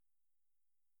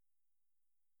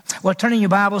Well, turning your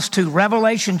Bibles to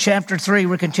Revelation chapter 3,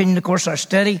 we're continuing, of course, our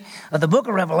study of the book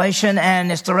of Revelation,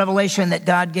 and it's the revelation that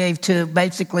God gave to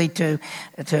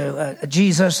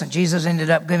Jesus, and Jesus ended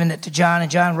up giving it to John,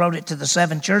 and John wrote it to the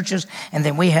 7 churches, and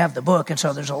then we have the book, and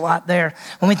so there's a lot there.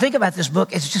 When we think about this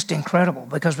book, it's just incredible,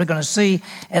 because we're going to see,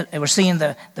 we're seeing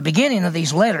the beginning of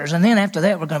these letters, and then after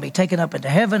that, we're going to be taken up into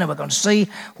heaven, and we're going to see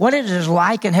what it is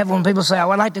like in heaven. When people say,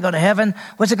 oh, I'd like to go to heaven,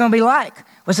 what's it going to be like?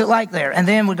 What's it like there? And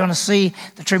then we're going to see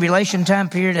the tribulation time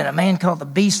period and a man called the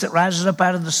beast that rises up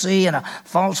out of the sea and a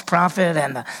false prophet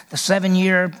and the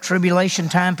 7-year tribulation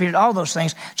time period, all those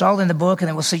things. It's all in the book. And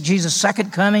then we'll see Jesus'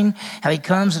 second coming, how he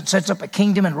comes and sets up a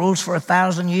kingdom and rules for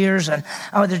 1,000 years. And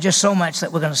there's just so much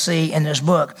that we're going to see in this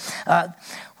book.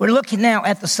 We're looking now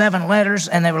at the 7 letters,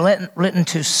 and they were written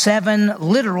to 7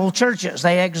 literal churches.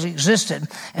 They actually existed.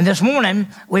 And this morning,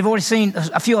 we've already seen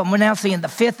a few of them. We're now seeing the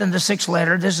 5th and the 6th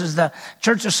letter. This is the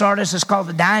Church of Sardis. It's called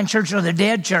the dying church or the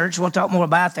dead church. We'll talk more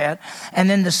about that. And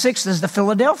then the 6th is the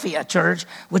Philadelphia church,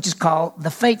 which is called the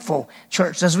faithful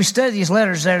church. As we study these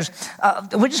letters,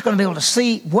 we're just going to be able to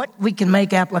see what we can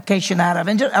make application out of.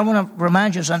 And I want to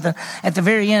remind you of something. At the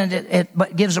very end,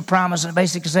 it gives a promise, and it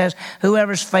basically says,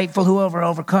 whoever's faithful, whoever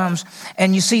overcomes.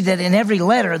 And you see that in every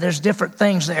letter, there's different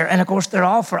things there. And of course, they're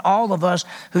all for all of us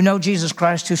who know Jesus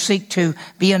Christ, who seek to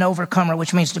be an overcomer,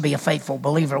 which means to be a faithful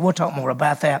believer. We'll talk more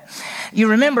about that. You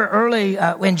remember early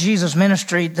in Jesus'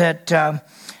 ministry that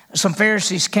some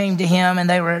Pharisees came to him, and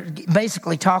they were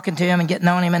basically talking to him and getting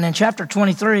on him. And in chapter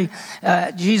 23,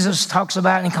 Jesus talks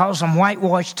about and he calls them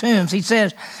whitewashed tombs. He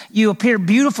says, you appear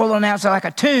beautiful on the outside like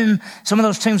a tomb. Some of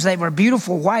those tombs, they were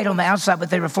beautiful white on the outside, but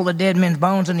they were full of dead men's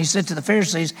bones. And he said to the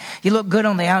Pharisees, you look good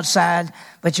on the outside,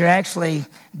 but you're actually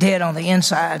dead on the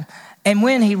inside. And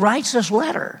when he writes this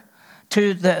letter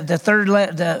to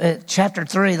chapter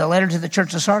 3, the letter to the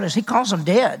church of Sardis, he calls them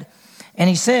dead. And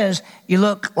he says, you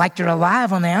look like you're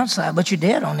alive on the outside, but you're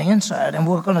dead on the inside. And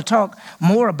we're going to talk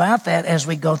more about that as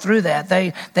we go through that.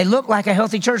 They look like a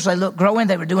healthy church. They look growing.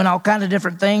 They were doing all kinds of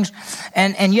different things.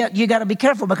 And yet you got to be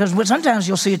careful, because sometimes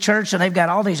you'll see a church and they've got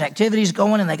all these activities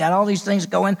going and they got all these things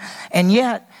going. And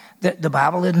yet the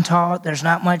Bible isn't taught. There's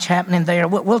not much happening there.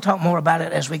 We'll talk more about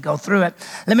it as we go through it.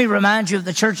 Let me remind you of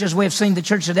the churches. We've seen the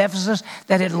church at Ephesus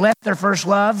that had left their first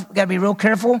love. We've got to be real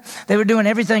careful. They were doing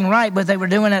everything right, but they were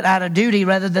doing it out of duty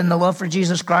rather than the love for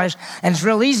Jesus Christ. And it's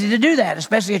real easy to do that,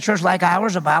 especially a church like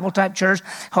ours, a Bible-type church,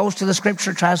 holds to the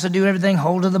Scripture, tries to do everything,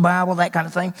 hold to the Bible, that kind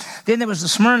of thing. Then there was the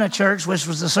Smyrna church, which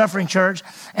was the suffering church.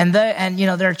 And there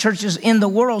are churches in the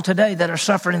world today that are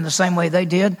suffering in the same way they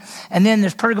did. And then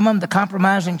there's Pergamum, the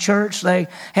compromising church. They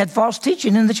had false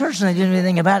teaching in the church, and they didn't do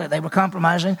anything about it. They were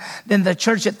compromising. Then the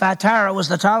church at Thyatira was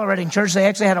the tolerating church. They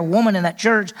actually had a woman in that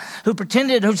church who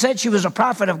said she was a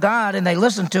prophet of God, and they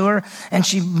listened to her, and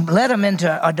she led them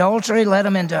into adultery, led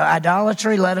them into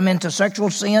idolatry, led them into sexual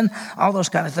sin, all those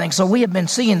kind of things. So we have been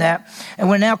seeing that, and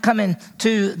we're now coming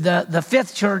to the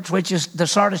 5th church, which is the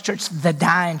Sardis church, the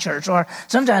dying church, or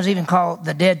sometimes even called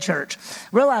the dead church.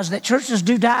 Realize that churches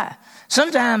do die.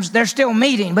 Sometimes they're still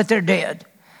meeting, but they're dead.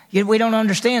 We don't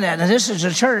understand that. And this is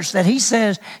a church that he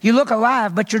says, you look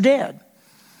alive, but you're dead.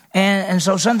 And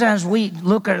so sometimes we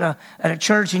look at a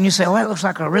church and you say, oh, that looks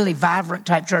like a really vibrant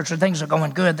type church, or things are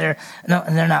going good there. No,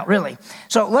 and they're not really.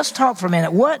 So let's talk for a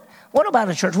minute. What about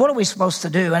a church? What are we supposed to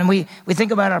do? And we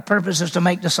think about our purpose is to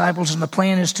make disciples, and the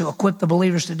plan is to equip the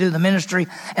believers to do the ministry.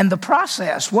 And the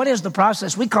process, what is the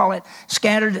process? We call it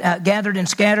gathered and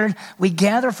scattered. We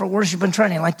gather for worship and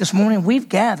training. Like this morning, we've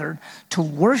gathered to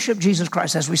worship Jesus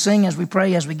Christ as we sing, as we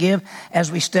pray, as we give, as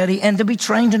we study, and to be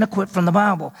trained and equipped from the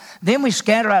Bible. Then we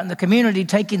scatter out in the community,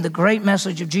 taking the great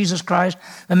message of Jesus Christ,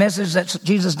 the message that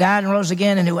Jesus died and rose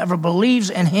again, and whoever believes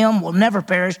in him will never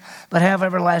perish, but have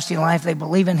everlasting life. They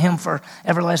believe in him for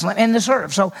everlasting life and to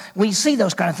serve. So we see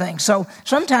those kind of things. So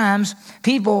sometimes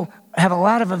people have a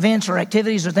lot of events or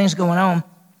activities or things going on,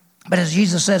 but as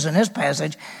Jesus says in this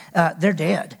passage, they're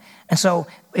dead. And so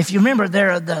if you remember,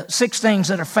 there are the 6 things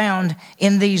that are found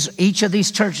in each of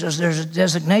these churches. There's a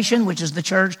designation, which is the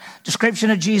church, description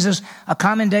of Jesus, a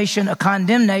commendation, a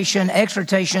condemnation,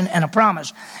 exhortation, and a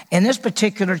promise. In this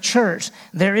particular church,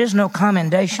 there is no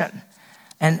commendation.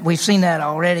 And we've seen that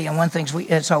already, and one thing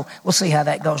so we'll see how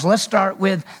that goes. Let's start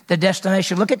with the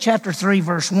destination. Look at chapter 3,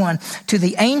 verse 1. To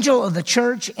the angel of the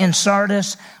church in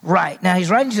Sardis write. Now,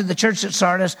 he's writing to the church at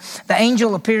Sardis. The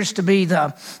angel appears to be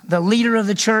the leader of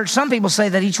the church. Some people say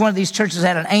that each one of these churches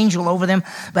had an angel over them,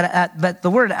 but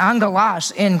the word angelos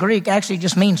in Greek actually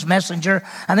just means messenger.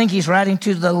 I think he's writing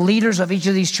to the leaders of each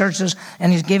of these churches,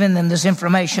 and he's giving them this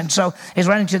information. So he's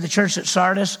writing to the church at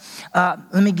Sardis.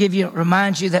 Let me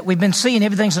remind you that we've been seeing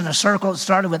everything's in a circle. It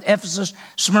started with Ephesus,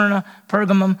 Smyrna,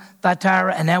 Pergamum,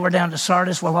 Thyatira, and now we're down to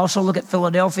Sardis. We'll also look at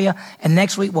Philadelphia, and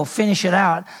next week we'll finish it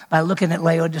out by looking at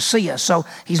Laodicea. So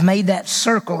he's made that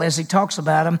circle as he talks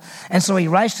about them. And so he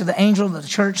writes to the angel of the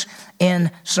church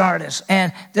in Sardis.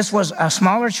 And this was a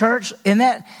smaller church. In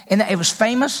that it was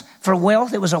famous for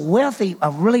wealth. It was a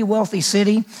really wealthy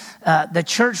city. The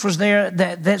church was there.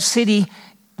 That city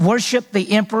worshiped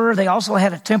the emperor. They also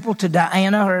had a temple to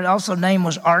Diana. Her also name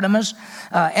was Artemis.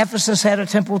 Ephesus had a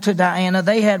temple to Diana.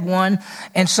 They had one.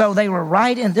 And so they were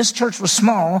right in, this church was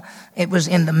small. It was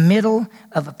in the middle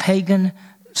of a pagan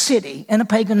city and a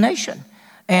pagan nation.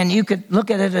 And you could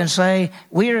look at it and say,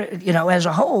 we're, as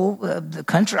a whole,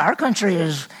 our country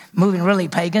is moving really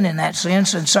pagan in that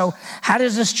sense. And so how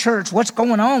does this church, what's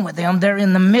going on with them? They're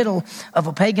in the middle of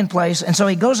a pagan place. And so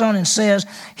he goes on and says,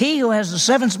 he who has the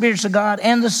seven spirits of God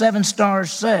and the seven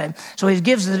stars said. So he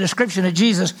gives the description of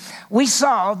Jesus. We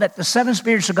saw that the seven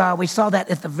spirits of God, we saw that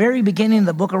at the very beginning of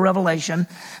the book of Revelation,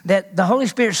 that the Holy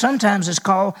Spirit sometimes is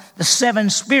called the seven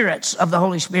spirits of the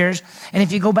Holy Spirit. And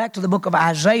if you go back to the book of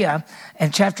Isaiah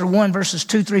and chapter 1, verses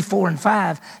 2, 3, 4, and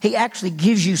 5, he actually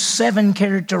gives you seven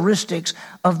characteristics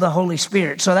of the Holy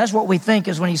Spirit. So that's what we think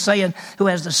is when he's saying who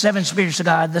has the seven spirits of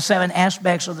God, the seven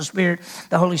aspects of the Spirit,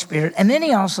 the Holy Spirit. And then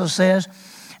he also says,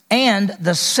 and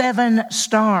the seven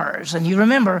stars. And you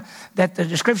remember that the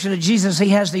description of Jesus, he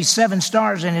has these seven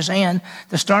stars in his hand.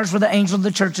 The stars were the angels of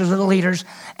the churches, were the leaders.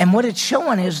 And what it's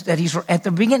showing is that he's at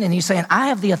the beginning, he's saying, I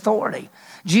have the authority.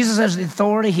 Jesus has the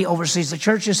authority. He oversees the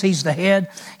churches. He's the head.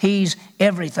 He's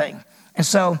everything. And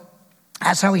so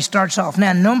that's how he starts off.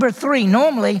 Now, number 3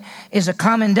 normally is a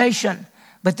commendation,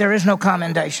 but there is no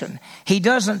commendation. He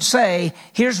doesn't say,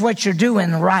 here's what you're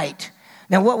doing right.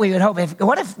 Now, what we would hope,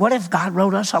 what if God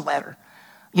wrote us a letter?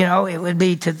 It would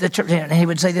be to the church, and he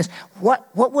would say this.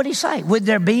 What would he say? Would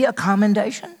there be a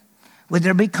commendation? Would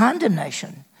there be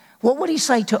condemnation? What would he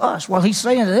say to us? Well, he's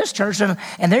saying to this church, and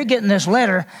they're getting this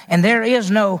letter, and there is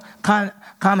no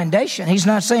commendation. He's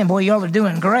not saying, boy, y'all are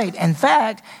doing great. In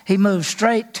fact, he moves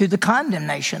straight to the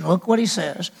condemnation. Look what he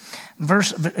says.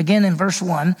 Again in verse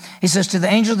 1, he says, to the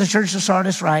angel of the church of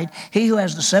Sardis write, he who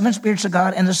has the seven spirits of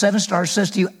God and the seven stars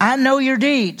says to you, I know your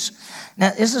deeds.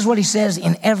 Now, this is what he says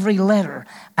in every letter.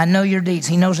 I know your deeds.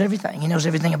 He knows everything. He knows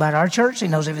everything about our church. He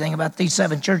knows everything about these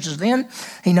 7 churches then.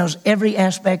 He knows every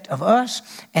aspect of us,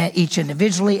 each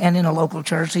individually and in a local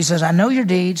church. He says, I know your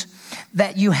deeds,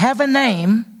 that you have a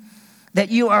name, that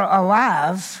you are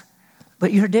alive,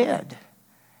 but you're dead.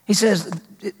 He says,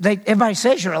 everybody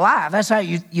says you're alive. That's how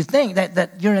you think,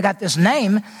 that you've got this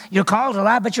name. You're called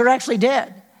alive, but you're actually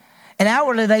dead. And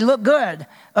outwardly, they look good.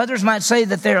 Others might say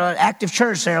that they're an active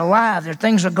church. They're alive. Their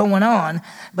things are going on.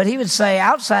 But he would say,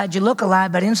 outside, you look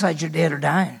alive, but inside, you're dead or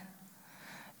dying.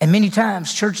 And many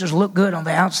times, churches look good on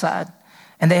the outside.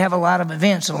 And they have a lot of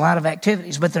events and a lot of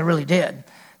activities, but they're really dead.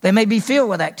 They may be filled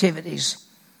with activities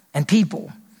and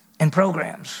people and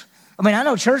programs. I mean, I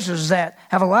know churches that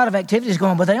have a lot of activities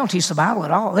going, but they don't teach the Bible at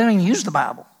all. They don't even use the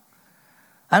Bible.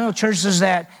 I know churches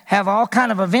that have all kind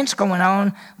of events going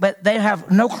on, but they have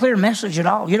no clear message at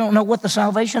all. You don't know what the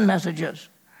salvation message is.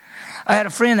 I had a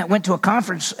friend that went to a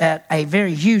conference at a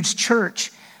very huge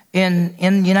church in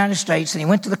the United States, and he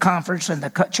went to the conference, and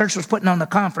the church was putting on the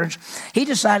conference. He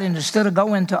decided instead of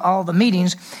going to all the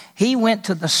meetings, he went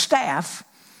to the staff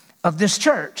of this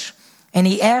church, and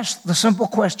he asked the simple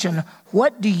question,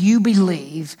 what do you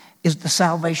believe is the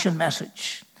salvation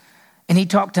message? And he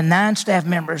talked to 9 staff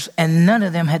members, and none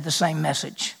of them had the same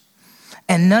message.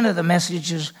 And none of the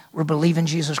messages were believe in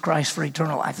Jesus Christ for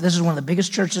eternal life. This is one of the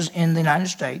biggest churches in the United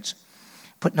States,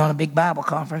 putting on a big Bible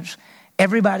conference.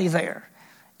 Everybody there.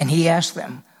 And he asked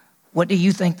them, what do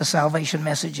you think the salvation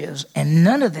message is? And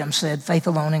none of them said faith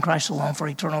alone in Christ alone for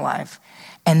eternal life.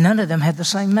 And none of them had the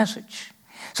same message.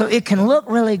 So it can look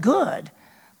really good,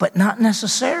 but not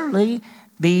necessarily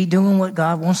be doing what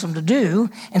God wants them to do.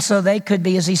 And so they could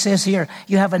be, as he says here,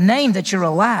 you have a name that you're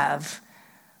alive,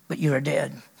 but you are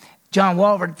dead. John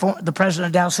Walford, the president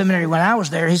of Dallas Seminary, when I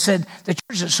was there, he said the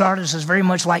church at Sardis is very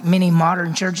much like many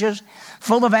modern churches,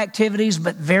 full of activities,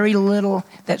 but very little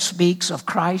that speaks of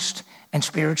Christ and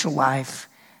spiritual life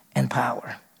and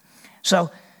power.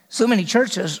 So many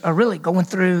churches are really going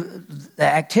through the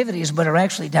activities, but are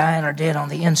actually dying or dead on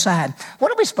the inside.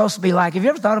 What are we supposed to be like? Have you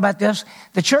ever thought about this?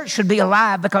 The church should be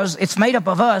alive because it's made up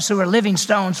of us who are living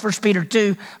stones. 1 Peter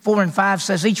 2, 4 and 5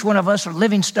 says each one of us are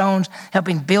living stones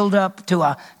helping build up to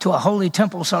a holy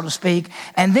temple, so to speak.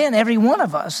 And then every one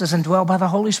of us is indwelled by the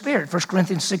Holy Spirit. 1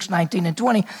 Corinthians 6, 19 and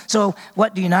 20. So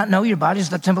what, do you not know your body is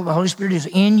the temple of the Holy Spirit is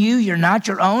in you? You're not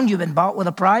your own. You've been bought with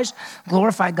a price.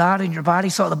 Glorify God in your body.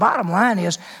 So the bottom line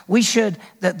is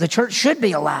the church should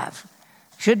be alive,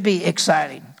 should be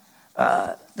exciting.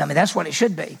 That's what it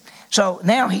should be. So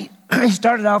now he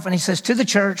started off and he says, to the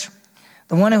church,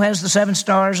 the one who has the 7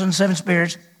 stars and 7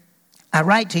 spirits, I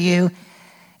write to you,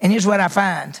 and here's what I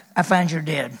find. I find you're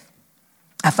dead.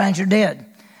 I find you're dead.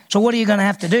 So what are you going to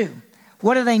have to do?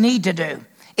 What do they need to do?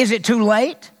 Is it too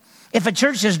late? If a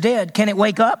church is dead, can it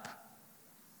wake up?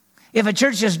 If a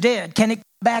church is dead, can it come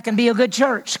back and be a good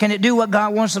church? Can it do what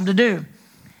God wants them to do?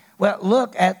 Well,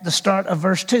 look at the start of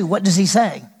verse 2. What does he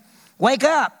say? Wake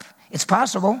up. It's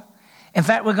possible. In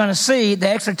fact, we're going to see the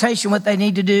exhortation, what they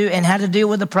need to do and how to deal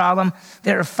with the problem.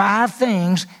 There are 5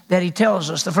 things that he tells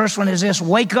us. The first one is this: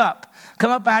 wake up.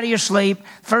 Come up out of your sleep.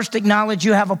 First, acknowledge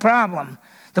you have a problem.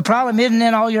 The problem isn't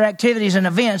in all your activities and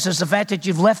events. It's the fact that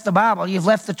you've left the Bible. You've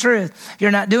left the truth.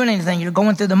 You're not doing anything. You're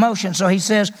going through the motion. So he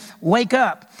says, wake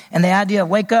up. And the idea of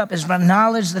wake up is to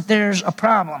acknowledge that there's a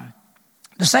problem.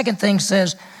 The second thing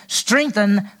says,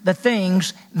 strengthen the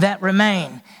things that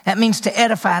remain. That means to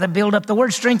edify, to build up. The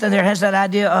word strengthen there has that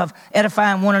idea of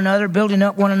edifying one another, building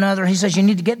up one another. He says you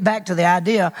need to get back to the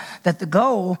idea that the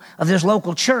goal of this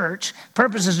local church,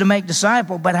 purpose is to make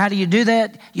disciples, but how do you do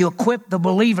that? You equip the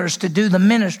believers to do the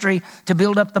ministry to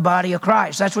build up the body of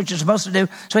Christ. That's what you're supposed to do.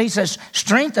 So he says,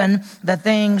 strengthen the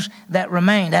things that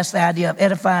remain. That's the idea of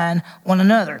edifying one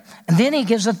another. And then he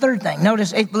gives a third thing.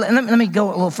 Notice, let me go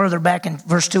a little further back in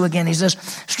verse 2 again. He says,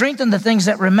 strengthen the things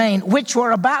that remain, which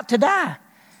were about to die.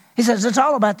 He says, it's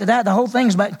all about to die. The whole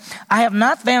thing's about, I have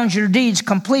not found your deeds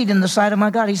complete in the sight of my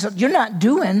God. He said, you're not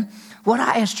doing what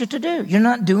I asked you to do. You're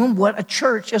not doing what a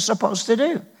church is supposed to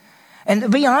do. And to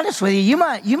be honest with you,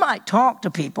 you might talk to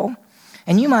people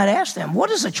and you might ask them, what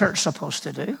is a church supposed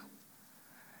to do?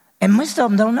 And most of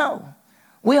them don't know.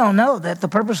 We all know that the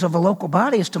purpose of a local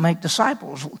body is to make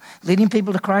disciples, leading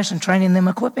people to Christ and training them,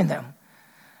 equipping them.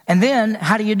 And then,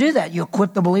 how do you do that? You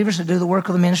equip the believers to do the work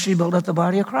of the ministry, build up the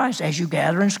body of Christ as you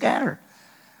gather and scatter.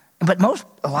 But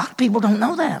a lot of people don't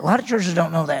know that. A lot of churches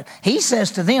don't know that. He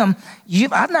says to them,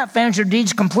 I've not found your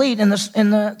deeds complete in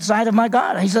the sight of my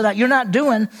God. He said, you're not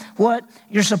doing what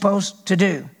you're supposed to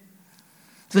do.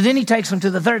 So then he takes them to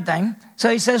the third thing. So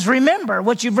he says, remember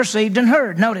what you've received and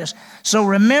heard. Notice, so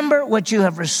remember what you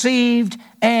have received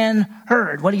and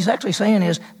heard. What he's actually saying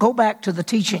is, go back to the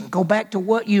teaching. Go back to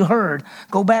what you heard.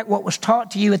 Go back what was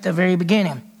taught to you at the very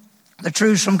beginning. The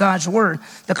truths from God's word,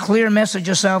 the clear message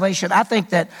of salvation. I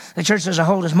think that the church as a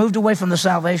whole has moved away from the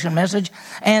salvation message.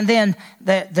 And then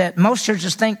that most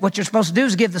churches think what you're supposed to do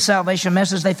is give the salvation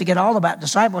message. They forget all about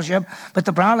discipleship. But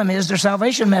the problem is their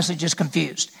salvation message is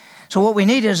confused. So what we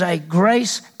need is a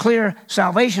grace, clear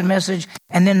salvation message,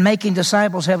 and then making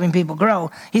disciples, helping people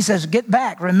grow. He says, get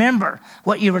back, remember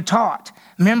what you were taught.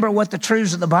 Remember what the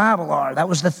truths of the Bible are. That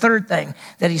was the third thing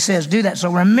that he says, do that.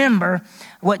 So remember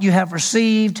what you have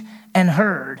received and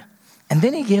heard. And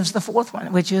then he gives the fourth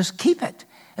one, which is keep it.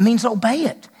 It means obey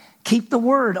it. Keep the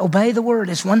word, obey the word.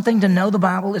 It's one thing to know the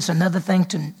Bible. It's another thing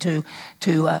to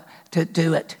do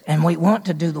it. And we want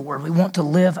to do the word. We want to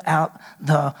live out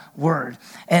the word.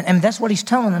 And that's what he's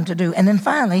telling them to do. And then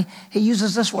finally, he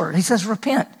uses this word. He says,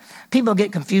 repent. People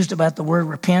get confused about the word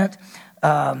repent.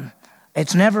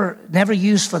 It's never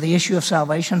used for the issue of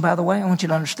salvation, by the way. I want you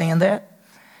to understand that.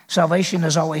 Salvation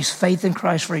is always faith in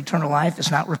Christ for eternal life. It's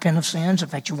not repent of sins. In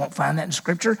fact, you won't find that in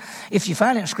Scripture. If you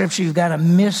find it in Scripture, you've got a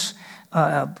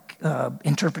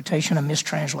interpretation, a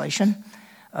mistranslation,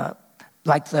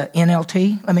 like the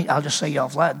NLT. I'll just say you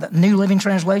offline. The New Living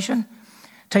Translation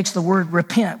takes the word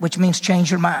repent, which means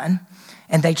change your mind,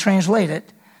 and they translate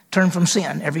it, turn from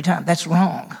sin every time. That's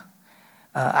wrong.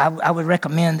 I would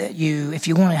recommend that if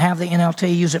you want to have the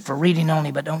NLT, use it for reading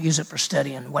only, but don't use it for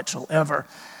studying whatsoever.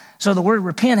 So the word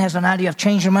repent has an idea of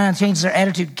change your mind, change their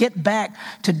attitude, get back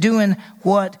to doing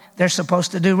what they're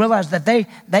supposed to do. Realize that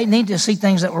they need to see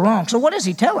things that were wrong. So what does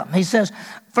he tell them? He says,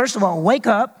 first of all, wake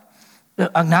up,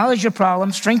 acknowledge your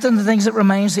problem, strengthen the things that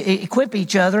remain, equip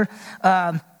each other,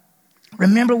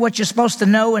 remember what you're supposed to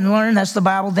know and learn, that's the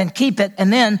Bible, then keep it,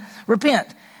 and then repent.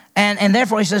 And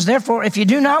therefore, he says, therefore, if you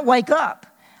do not wake up,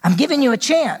 I'm giving you a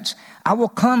chance. I will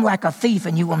come like a thief,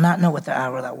 and you will not know at the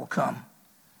hour that will come.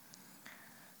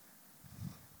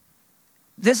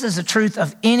 This is the truth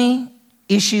of any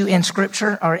issue in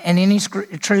Scripture or in any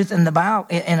truth in the Bible,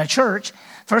 in a church.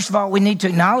 First of all, we need to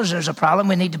acknowledge there's a problem.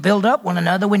 We need to build up one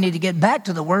another. We need to get back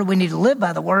to the Word. We need to live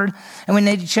by the Word. And we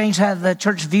need to change how the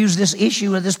church views this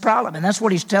issue or this problem. And that's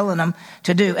what he's telling them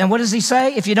to do. And what does he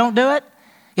say if you don't do it?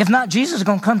 If not, Jesus is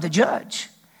going to come to judge.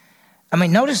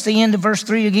 Notice the end of verse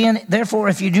 3 again. Therefore,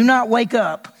 if you do not wake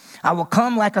up, I will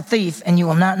come like a thief, and you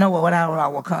will not know at what hour I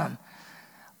will come.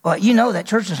 Well, you know that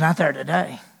church is not there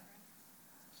today.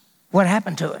 What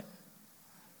happened to it?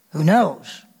 Who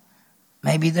knows?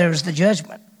 Maybe there's the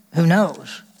judgment. Who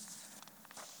knows?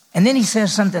 And then he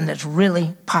says something that's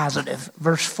really positive.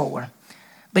 Verse 4.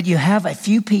 But you have a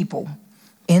few people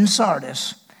in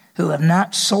Sardis who have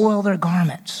not soiled their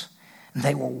garments, and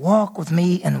they will walk with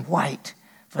me in white,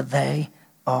 for they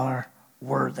are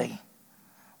worthy.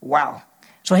 Wow.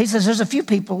 So he says there's a few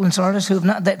people in Sardis who have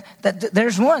not, that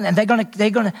there's one, and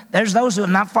there's those who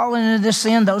have not fallen into this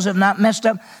sin, those who have not messed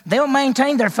up. They'll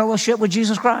maintain their fellowship with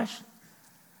Jesus Christ.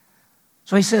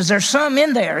 So he says there's some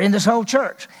in there in this whole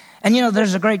church. And you know,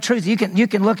 there's a great truth. You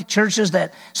can look at churches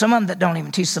that, some of them that don't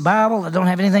even teach the Bible, that don't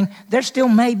have anything. There still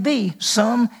may be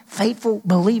some faithful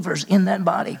believers in that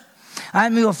body. I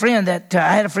had a friend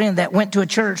that went to a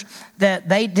church that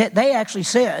they actually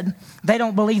said they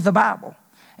don't believe the Bible.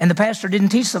 And the pastor didn't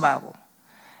teach the Bible.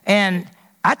 And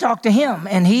I talked to him,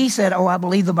 and he said, I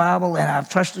believe the Bible, and I've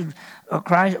trusted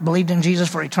Christ, believed in Jesus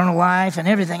for eternal life and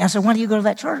everything. I said, why do you go to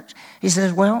that church? He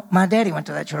says, well, my daddy went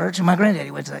to that church, and my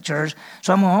granddaddy went to that church,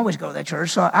 so I'm going to always go to that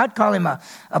church. So I'd call him a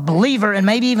believer, and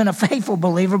maybe even a faithful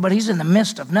believer, but he's in the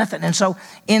midst of nothing. And so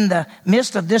in the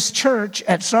midst of this church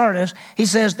at Sardis, he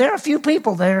says, there are a few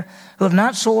people there who have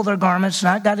not soiled their garments,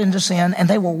 not got into sin, and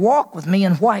they will walk with me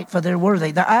in white, for they're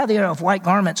worthy. The idea of white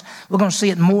garments, we're going to see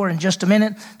it more in just a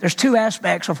minute. There's two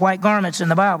aspects of white garments in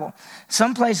the Bible.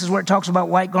 Some places where it talks about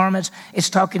white garments,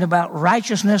 it's talking about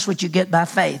righteousness, which you get by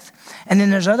faith. And then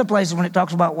there's other places when it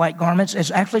talks about white garments, it's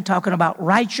actually talking about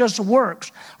righteous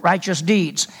works, righteous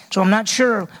deeds. So I'm not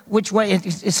sure which way.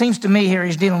 It seems to me here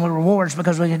he's dealing with rewards,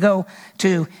 because we can go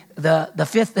to the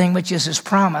fifth thing, which is his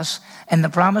promise. And the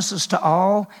promise is to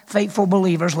all faithful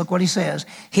believers. Look what he says.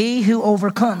 He who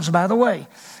overcomes, by the way,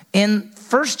 in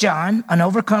 1 John, an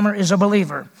overcomer is a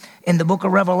believer. In the book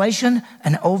of Revelation,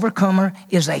 an overcomer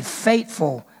is a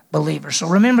faithful believer. So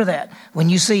remember that. When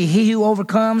you see he who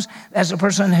overcomes, that's a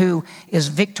person who is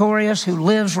victorious, who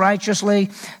lives righteously,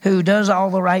 who does all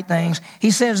the right things.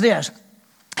 He says this,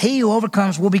 he who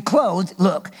overcomes will be clothed,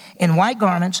 look, in white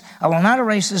garments. I will not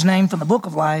erase his name from the book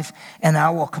of life, and I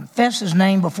will confess his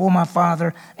name before my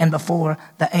Father and before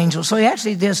the angels. So he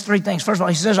actually does three things. First of all,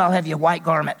 he says, I'll have you white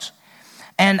garments.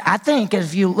 And I think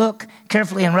if you look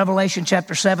carefully in Revelation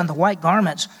chapter 7, the white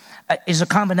garments is a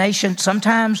combination.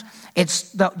 Sometimes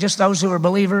it's just those who are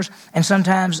believers, and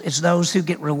sometimes it's those who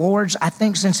get rewards. I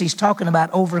think since he's talking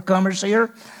about overcomers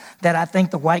here, that I think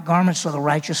the white garments are the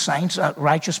righteous saints,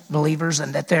 righteous believers,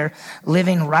 and that they're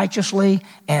living righteously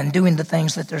and doing the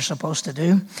things that they're supposed to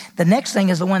do. The next thing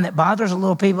is the one that bothers a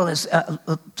little people, is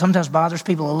sometimes bothers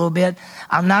people a little bit.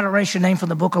 I'll not erase your name from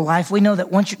the book of life. We know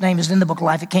that once your name is in the book of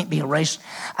life, it can't be erased.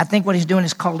 I think what he's doing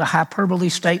is called a hyperbole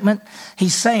statement.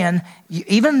 He's saying,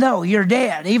 even though you're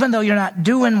dead, even though you're not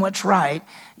doing what's right,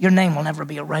 your name will never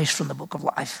be erased from the book of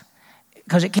life,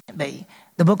 because it can't be.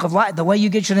 The book of life, the way you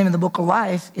get your name in the book of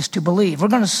life is to believe. We're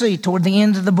going to see toward the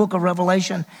end of the book of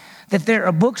Revelation that there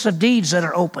are books of deeds that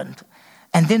are opened.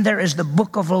 And then there is the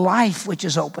book of life, which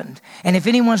is opened. And if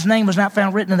anyone's name was not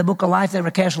found written in the book of life, they were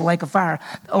cast in the lake of fire.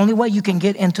 The only way you can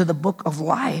get into the book of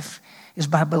life is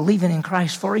by believing in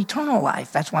Christ for eternal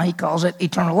life. That's why he calls it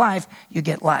eternal life. You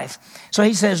get life. So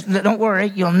he says, don't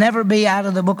worry, you'll never be out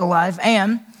of the book of life.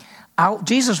 And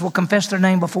Jesus will confess their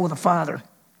name before the Father.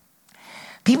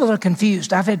 People are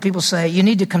confused. I've had people say, you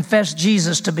need to confess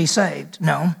Jesus to be saved.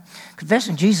 No,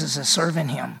 confessing Jesus is serving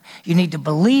him. You need to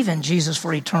believe in Jesus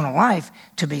for eternal life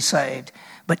to be saved.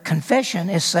 But confession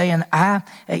is saying,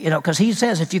 because he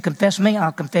says, if you confess me,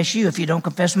 I'll confess you. If you don't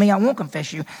confess me, I won't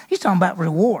confess you. He's talking about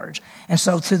rewards. And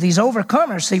so to these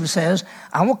overcomers, he says,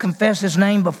 I will confess his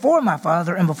name before my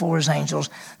Father and before his angels.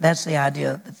 That's the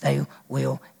idea, that they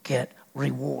will get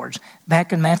rewards.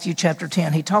 Back in Matthew chapter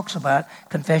 10, he talks about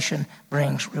confession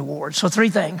brings rewards. So three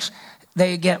things.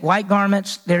 They get white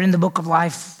garments. They're in the book of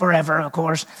life forever, of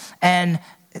course. And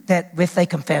that if they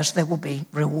confess, they will be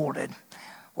rewarded.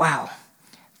 Wow.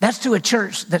 That's to a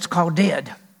church that's called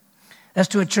dead. That's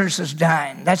to a church that's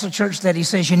dying. That's a church that he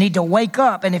says you need to wake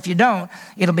up, and if you don't,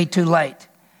 it'll be too late.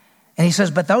 And he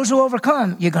says, but those who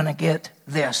overcome, you're going to get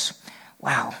this.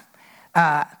 Wow.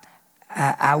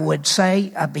 I would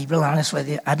say, I'll be real honest with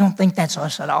you, I don't think that's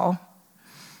us at all.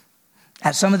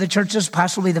 At some of the churches,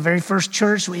 possibly the very first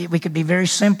church, we could be very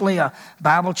simply a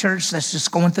Bible church that's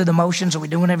just going through the motions. Are we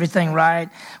doing everything right?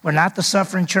 We're not the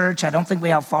suffering church. I don't think we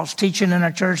have false teaching in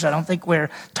our church. I don't think we're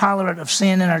tolerant of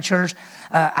sin in our church.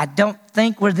 I don't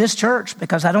think we're this church,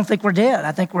 because I don't think we're dead.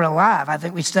 I think we're alive. I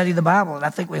think we study the Bible, and I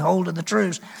think we hold to the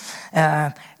truths.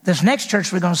 This next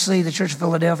church we're going to see, the Church of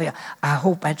Philadelphia, I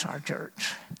hope that's our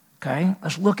church. Okay,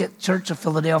 let's look at Church of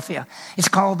Philadelphia. It's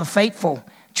called the Faithful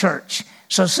church.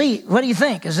 So see, what do you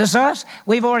think? Is this us?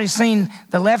 We've already seen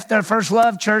the left, their first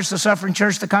love church, the suffering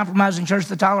church, the compromising church,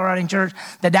 the tolerating church,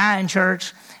 the dying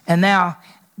church, and now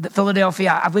the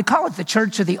Philadelphia. We call it the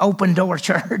church of the open door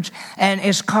church, and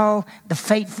it's called the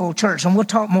faithful church. And we'll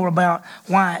talk more about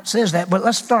why it says that. But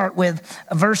let's start with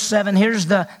verse 7. Here's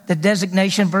the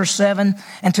designation, verse 7.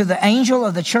 And to the angel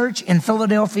of the church in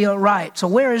Philadelphia write. So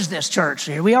where is this church?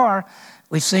 Here we are.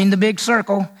 We've seen the big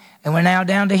circle. And we're now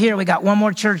down to here. We got one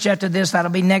more church after this. That'll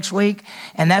be next week.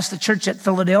 And that's the church at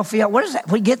Philadelphia. What is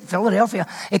that? We get Philadelphia.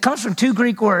 It comes from two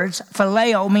Greek words.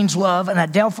 Phileo means love, and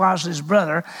adelphos is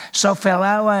brother. So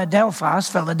Philadelphos,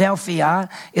 Philadelphia,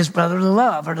 is brother to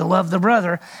love, or to love the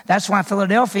brother. That's why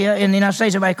Philadelphia in the United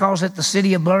States, everybody calls it the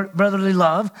city of brotherly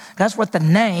love. That's what the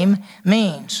name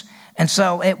means. And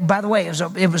so, by the way,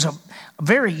 it was a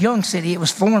very young city. It was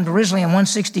formed originally in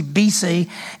 160 BC.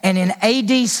 And in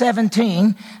AD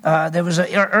 17, there was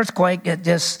an earthquake that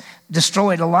just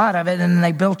destroyed a lot of it, and then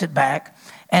they built it back.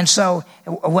 And so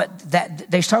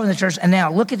they started in the church. And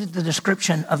now look at the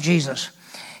description of Jesus.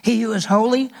 He who is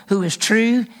holy, who is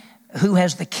true, who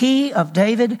has the key of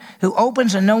David, who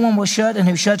opens and no one will shut, and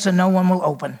who shuts and no one will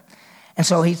open. And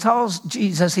so he tells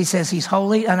Jesus, he says he's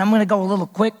holy. And I'm going to go a little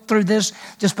quick through this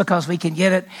just because we can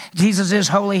get it. Jesus is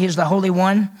holy. He's the Holy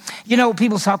One. You know,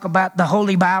 people talk about the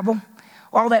Holy Bible.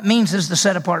 All that means is the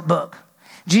set-apart book.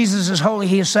 Jesus is holy.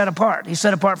 He is set apart. He's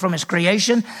set apart from his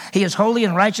creation. He is holy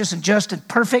and righteous and just and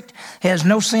perfect. He has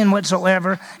no sin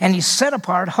whatsoever. And he's set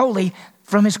apart, holy,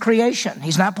 from his creation.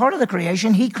 He's not part of the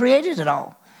creation. He created it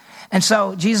all. And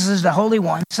so Jesus is the Holy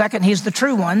One. Second, he's the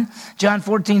true one. John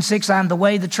 14:6, I am the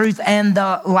way, the truth, and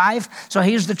the life. So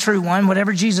he's the true one.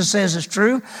 Whatever Jesus says is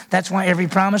true. That's why every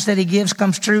promise that he gives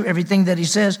comes true. Everything that he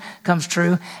says comes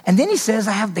true. And then he says,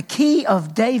 I have the key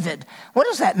of David. What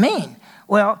does that mean?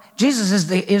 Well, Jesus is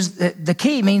the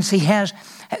key, means he has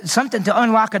something to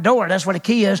unlock a door. That's what a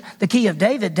key is. The key of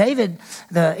David. David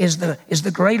is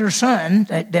the greater son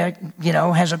that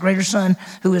has a greater son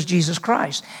who is Jesus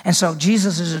Christ. And so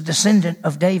Jesus is a descendant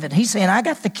of David. He's saying, I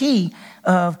got the key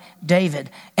of David.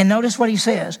 And notice what he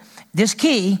says. This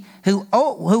key, who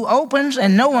opens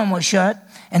and no one will shut,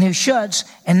 and who shuts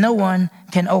and no one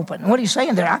can open. What he's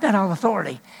saying there, I got all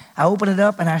authority. I open it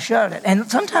up and I shut it.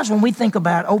 And sometimes when we think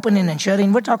about opening and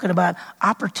shutting, we're talking about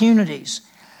opportunities.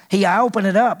 I open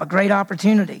it up, a great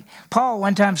opportunity. Paul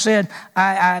one time said,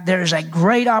 there is a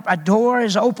door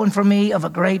is open for me of a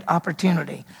great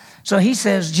opportunity. So he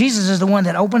says Jesus is the one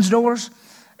that opens doors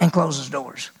and closes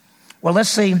doors. Well, let's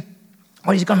see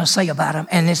what he's going to say about him.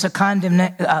 And it's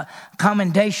a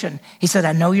commendation. He said,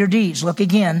 I know your deeds. Look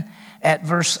again at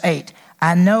verse 8.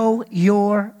 I know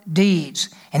your deeds.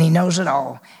 And he knows it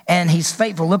all. And he's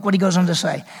faithful. Look what he goes on to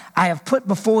say. I have put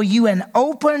before you an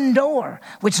open door,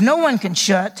 which no one can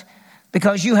shut,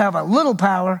 because you have a little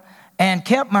power and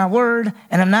kept my word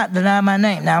and have not denied my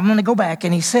name. Now I'm going to go back,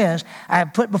 and he says, I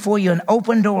have put before you an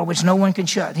open door, which no one can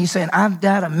shut. He's saying, I've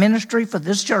got a ministry for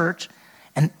this church,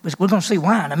 and we're going to see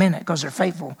why in a minute, because they're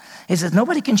faithful. He says,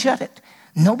 nobody can shut it.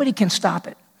 Nobody can stop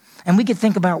it. And we could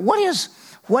think about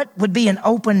what would be an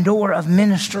open door of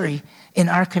ministry in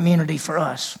our community for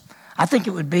us. I think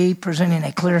it would be presenting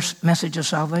a clear message of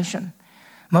salvation.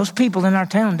 Most people in our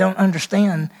town don't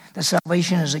understand that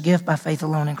salvation is a gift by faith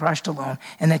alone in Christ alone,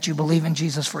 and that you believe in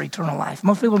Jesus for eternal life.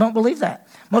 Most people don't believe that.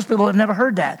 Most people have never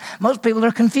heard that. Most people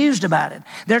are confused about it.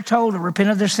 They're told to repent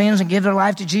of their sins and give their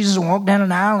life to Jesus and walk down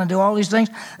an aisle and do all these things.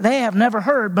 They have never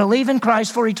heard, believe in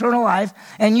Christ for eternal life,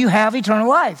 and you have eternal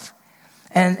life.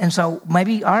 And so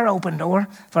maybe our open door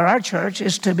for our church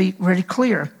is to be really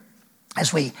clear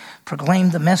as we proclaim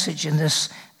the message in this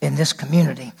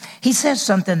community. He says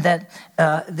something that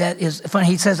is funny.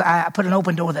 He says, I put an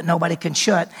open door that nobody can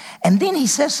shut. And then he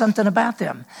says something about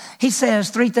them. He says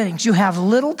three things. You have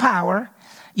little power,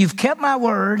 you've kept my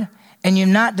word, and you've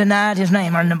not denied his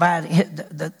name, or denied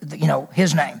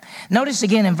his name. Notice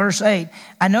again in verse 8,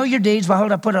 I know your deeds.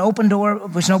 Behold, I put an open door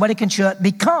which nobody can shut,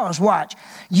 because, watch,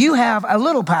 you have a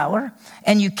little power,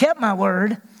 and you kept my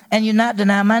word, and you not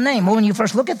deny my name. Well, when you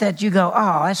first look at that, you go,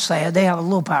 oh, that's sad. They have a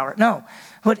little power. No,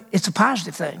 it's a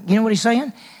positive thing. You know what he's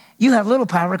saying? You have little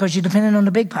power because you're dependent on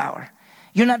the big power.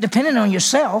 You're not dependent on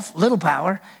yourself, little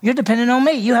power. You're dependent on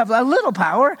me. You have a little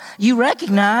power. You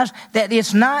recognize that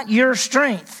it's not your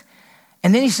strength.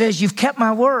 And then he says, you've kept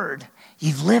my word.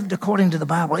 You've lived according to the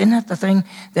Bible. Isn't that the thing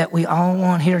that we all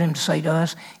want to hear him to say to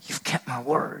us? You've kept my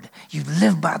word. You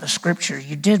lived by the scripture.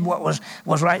 You did what was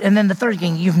right. And then the third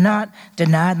thing, you've not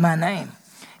denied my name.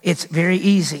 It's very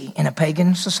easy in a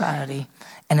pagan society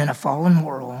and in a fallen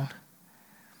world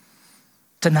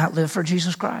to not live for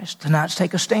Jesus Christ, to not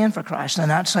take a stand for Christ, to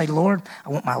not say, Lord, I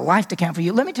want my life to count for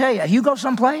you. Let me tell you, you go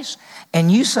someplace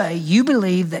and you say you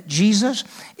believe that Jesus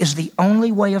is the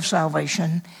only way of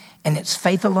salvation and it's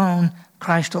faith alone,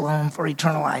 Christ alone for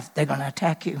eternal life, they're going to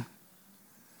attack you.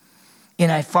 In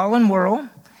a fallen world,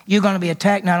 you're going to be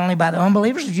attacked not only by the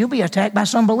unbelievers, but you'll be attacked by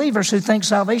some believers who think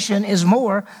salvation is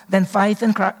more than faith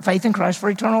in Christ for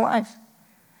eternal life.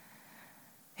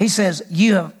 He says,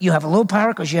 you have a little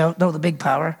power because you know the big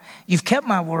power. You've kept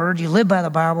my word, you live by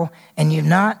the Bible, and you've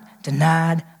not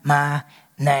denied my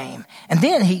name. And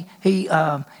then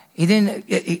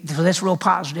that's real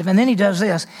positive. And then he does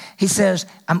this. He says,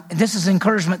 this is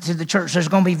encouragement to the church. There's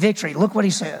going to be victory. Look what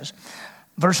he says.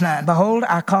 Verse 9, behold,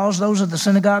 I cause those of the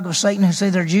synagogue of Satan who say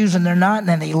they're Jews and they're not, and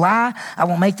then they lie. I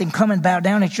will make them come and bow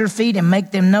down at your feet and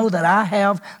make them know that I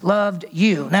have loved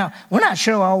you. Now, we're not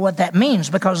sure all what that means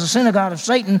because the synagogue of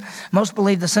Satan, most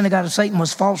believe the synagogue of Satan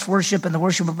was false worship and the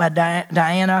worship of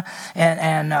Diana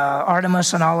and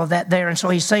Artemis and all of that there. And so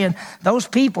he's saying those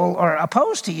people are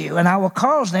opposed to you, and I will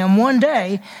cause them one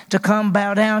day to come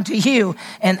bow down to you.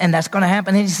 And that's going to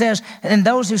happen. And he says, and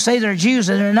those who say they're Jews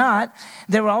and they're not,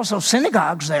 there were also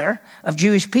synagogues there of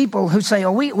Jewish people who say,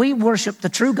 oh, we worship the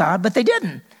true God, but they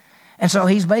didn't. And so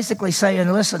he's basically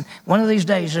saying, listen, one of these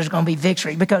days there's going to be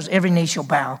victory because every knee shall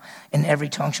bow and every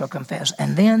tongue shall confess.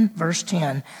 And then verse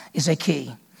 10 is a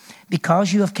key.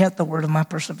 Because you have kept the word of my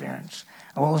perseverance,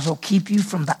 I will also keep you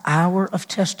from the hour of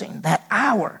testing, that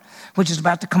hour which is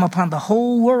about to come upon the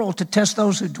whole world to test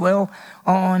those who dwell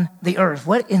on the earth.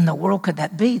 What in the world could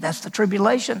that be? That's the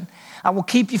tribulation. I will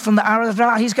keep you from the hour of the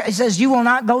trial. He says you will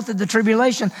not go through the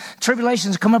tribulation.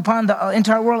 Tribulations come upon the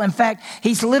entire world. In fact,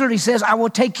 he literally says, I will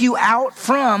take you out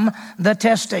from the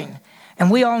testing. And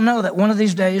we all know that one of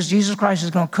these days, Jesus Christ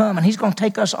is going to come and he's going to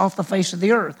take us off the face of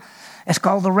the earth. It's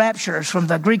called the rapture. It's from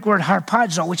the Greek word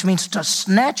harpazo, which means to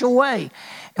snatch away.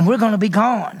 And we're going to be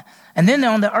gone. And then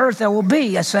on the earth, there will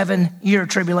be a 7-year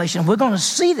tribulation. We're going to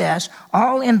see this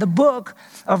all in the book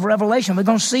of Revelation. We're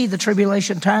going to see the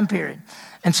tribulation time period.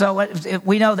 And so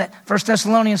we know that 1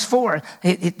 Thessalonians 4,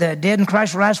 the dead in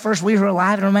Christ rise first. We who are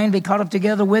alive and remain be caught up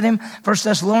together with him. 1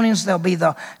 Thessalonians, there'll be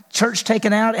the church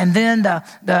taken out. And then the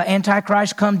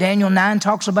Antichrist come. Daniel 9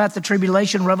 talks about the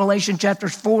tribulation. Revelation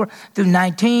chapters 4 through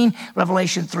 19.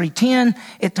 Revelation 3:10.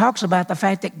 It talks about the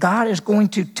fact that God is going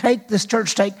to take this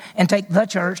church, take the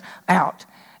church out.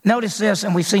 Notice this,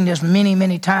 and we've seen this many,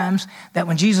 many times, that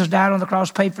when Jesus died on the cross,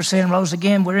 paid for sin, rose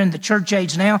again, we're in the church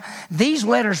age now. These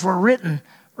letters were written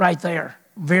right there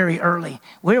very early.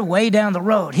 We're way down the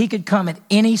road. He could come at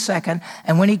any second,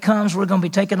 and when he comes, we're going to be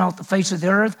taken off the face of the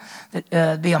earth.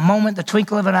 Be a moment, the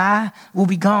twinkle of an eye, we'll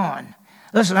be gone.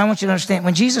 Listen, I want you to understand,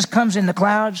 when Jesus comes in the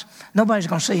clouds, nobody's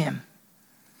going to see him.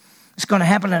 It's going to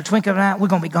happen in a twinkle of an eye. We're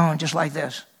going to be gone just like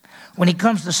this. When he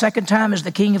comes the second time as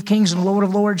the King of Kings and Lord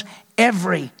of Lords,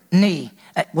 every knee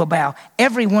will bow.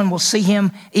 Everyone will see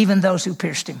him, even those who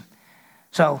pierced him.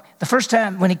 So the first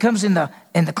time when he comes in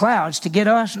the clouds to get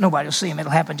us, nobody will see him.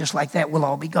 It'll happen just like that. We'll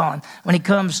all be gone. When he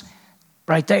comes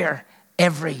right there,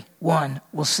 everyone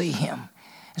will see him.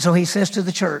 And so he says to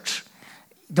the church,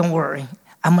 don't worry,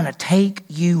 I'm going to take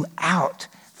you out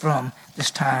from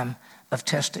this time of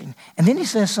testing. And then he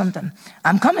says something,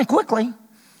 I'm coming quickly.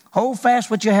 Hold fast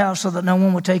what you have so that no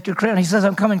one will take your crown. He says,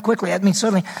 I'm coming quickly. That means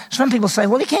suddenly, some people say,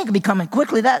 well, he can't be coming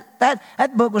quickly.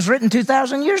 That book was written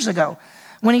 2,000 years ago.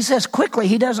 When he says quickly,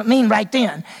 he doesn't mean right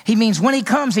then. He means when he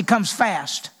comes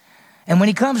fast. And when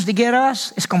he comes to get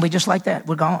us, it's going to be just like that.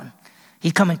 We're gone.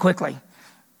 He's coming quickly.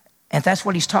 And that's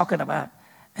what he's talking about.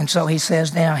 And so he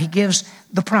says now, he gives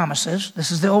the promises. This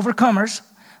is the overcomers.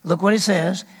 Look what it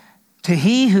says. To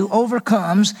he who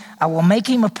overcomes, I will make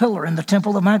him a pillar in the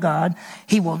temple of my God.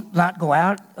 He will not go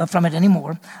out from it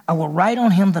anymore. I will write on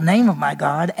him the name of my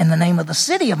God and the name of the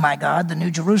city of my God, the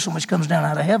new Jerusalem, which comes down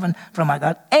out of heaven from my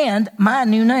God, and my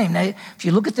new name. Now, if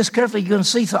you look at this carefully, you're going to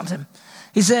see something.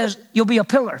 He says, you'll be a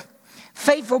pillar.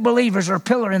 Faithful believers are a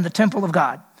pillar in the temple of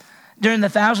God. During the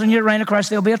 1,000-year reign of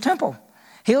Christ, there'll be a temple.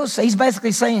 He's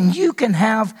basically saying you can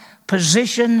have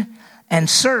position and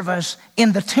service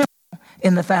in the temple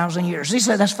in the 1,000 years. He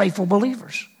said that's faithful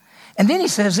believers. And then he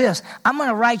says this, I'm going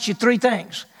to write you 3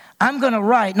 things. I'm going to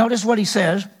write, notice what he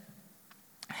says.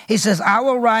 He says, I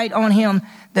will write on him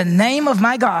the name of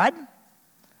my God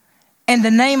and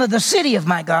the name of the city of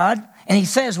my God. And he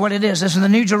says what it is. This is the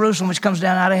new Jerusalem, which comes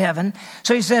down out of heaven.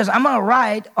 So he says, I'm going to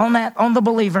write on the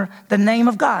believer, the name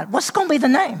of God. What's going to be the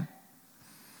name?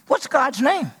 What's God's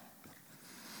name?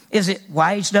 Is it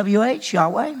YHWH,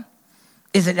 Yahweh?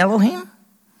 Is it Elohim?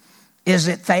 Is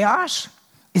it Theos?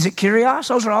 Is it Kyrios?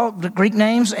 Those are all the Greek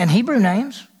names and Hebrew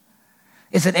names.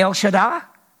 Is it El Shaddai?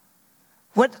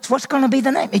 What's going to be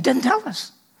the name? He didn't tell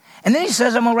us. And then he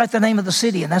says, I'm going to write the name of the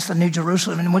city, and that's the New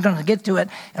Jerusalem. And we're going to get to it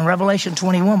in Revelation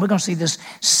 21. We're going to see this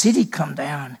city come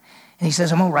down. And he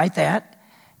says, I'm going to write that,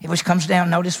 which comes down,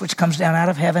 notice, which comes down out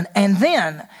of heaven. And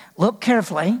then, look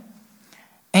carefully,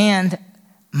 and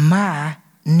my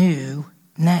new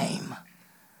name.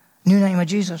 New name of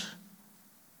Jesus.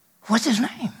 What's his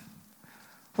name?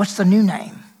 What's the new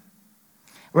name?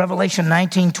 Revelation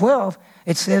 19:12,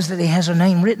 it says that he has a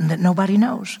name written that nobody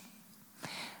knows.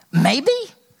 Maybe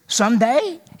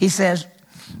someday he says,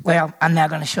 well, I'm now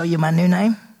going to show you my new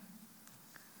name.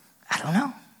 I don't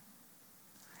know.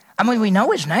 I mean, we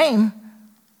know his name.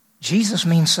 Jesus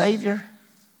means Savior.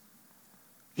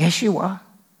 Yeshua.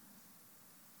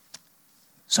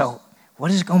 So what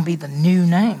is going to be the new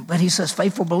name? But he says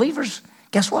faithful believers,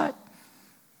 guess what?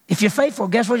 If you're faithful,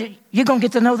 guess what? You're going to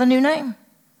get to know the new name.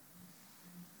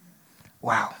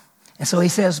 Wow. And so he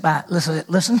says,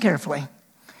 listen carefully.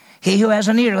 He who has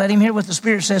an ear, let him hear what the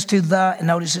Spirit says to the, and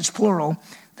notice it's plural,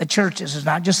 the churches. It's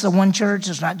not just the one church.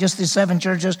 It's not just the 7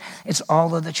 churches. It's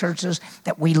all of the churches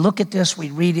that we look at this,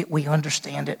 we read it, we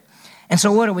understand it. And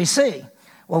so what do we see?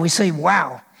 Well, we see,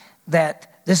 wow, that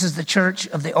this is the church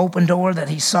of the open door, that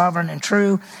he's sovereign and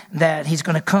true, that he's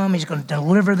going to come, he's going to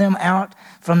deliver them out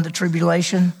from the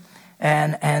tribulation.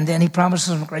 And then he promises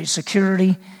them great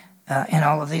security and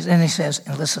all of these. And he says,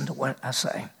 and listen to what I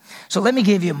say. So let me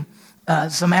give you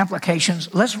some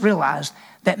applications. Let's realize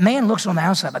that man looks on the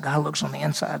outside, but God looks on the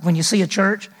inside. When you see a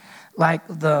church like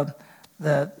the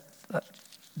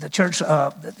church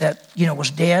that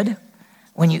was dead,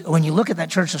 when you look at that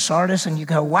church of Sardis and you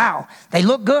go, wow, they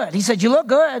look good. He said, you look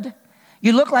good.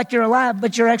 You look like you're alive,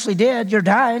 but you're actually dead. You're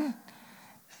dying.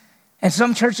 And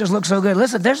some churches look so good.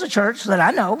 Listen, there's a church that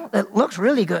I know that looks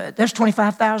really good. There's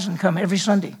 25,000 come every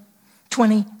Sunday.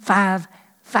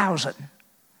 25,000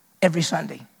 every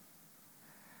Sunday.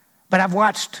 But I've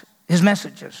watched his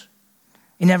messages.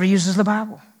 He never uses the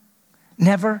Bible.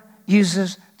 Never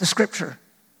uses the Scripture.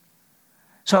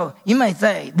 So you may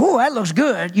think, boy, that looks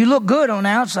good. You look good on the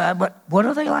outside, but what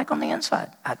are they like on the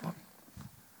inside? I don't know.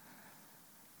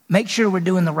 Make sure we're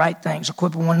doing the right things,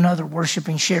 equipping one another,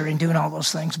 worshiping, sharing, doing all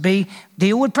those things. B,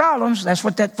 deal with problems. That's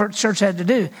what that first church had to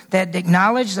do. They had to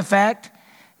acknowledge the fact,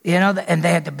 and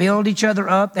they had to build each other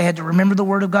up. They had to remember the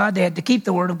Word of God. They had to keep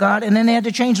the Word of God, and then they had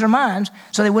to change their minds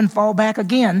so they wouldn't fall back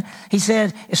again. He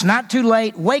said, it's not too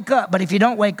late. Wake up, but if you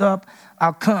don't wake up,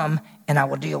 I'll come and I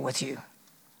will deal with you.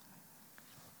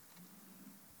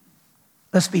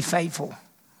 Let's be faithful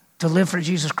to live for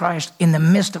Jesus Christ in the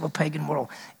midst of a pagan world.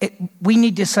 We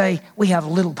need to say we have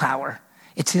little power.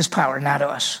 It's his power, not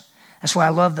us. That's why I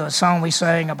love the song we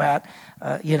sang about,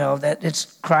 that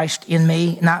it's Christ in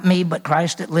me, not me, but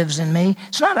Christ that lives in me.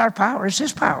 It's not our power, it's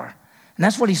his power. And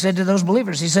that's what he said to those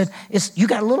believers. He said, you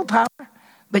got a little power,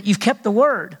 but you've kept the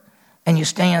word and you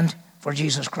stand for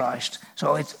Jesus Christ.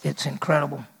 So it's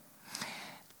incredible.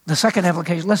 The second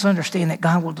application, let's understand that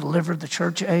God will deliver the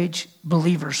church age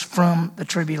believers from the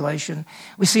tribulation.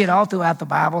 We see it all throughout the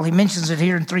Bible. He mentions it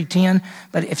here in 3:10,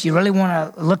 but if you really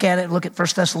want to look at it, look at 1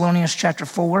 Thessalonians chapter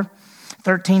 4,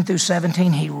 13 through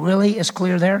 17. He really is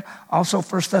clear there. Also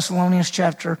 1 Thessalonians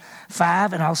chapter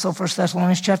 5 and also 1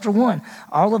 Thessalonians chapter 1.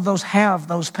 All of those have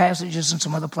those passages in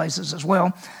some other places as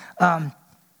well.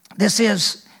 This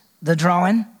is the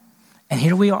drawing, and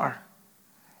here we are.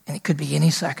 And it could be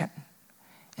any second.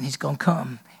 And he's going to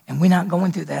come. And we're not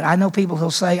going through that. I know people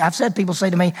who'll say, I've said people say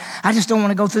to me, I just don't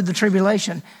want to go through the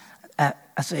tribulation. I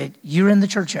said, you're in the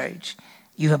church age.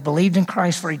 You have believed in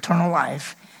Christ for eternal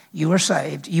life. You are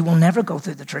saved. You will never go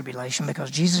through the tribulation because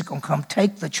Jesus is going to come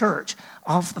take the church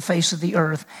off the face of the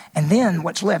earth. And then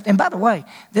what's left. And by the way,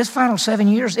 this final 7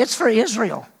 years, it's for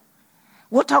Israel.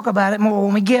 We'll talk about it more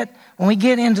when we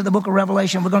get into the book of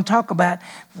Revelation. We're going to talk about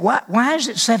why is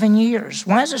it 7 years?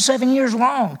 Why is it 7 years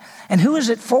long? And who is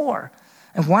it for?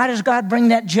 And why does God bring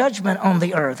that judgment on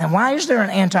the earth? And why is there an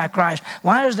antichrist?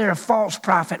 Why is there a false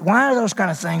prophet? Why are those kind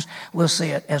of things? We'll see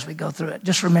it as we go through it.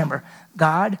 Just remember,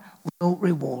 God will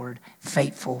reward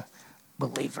faithful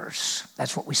believers.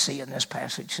 That's what we see in this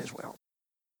passage as well.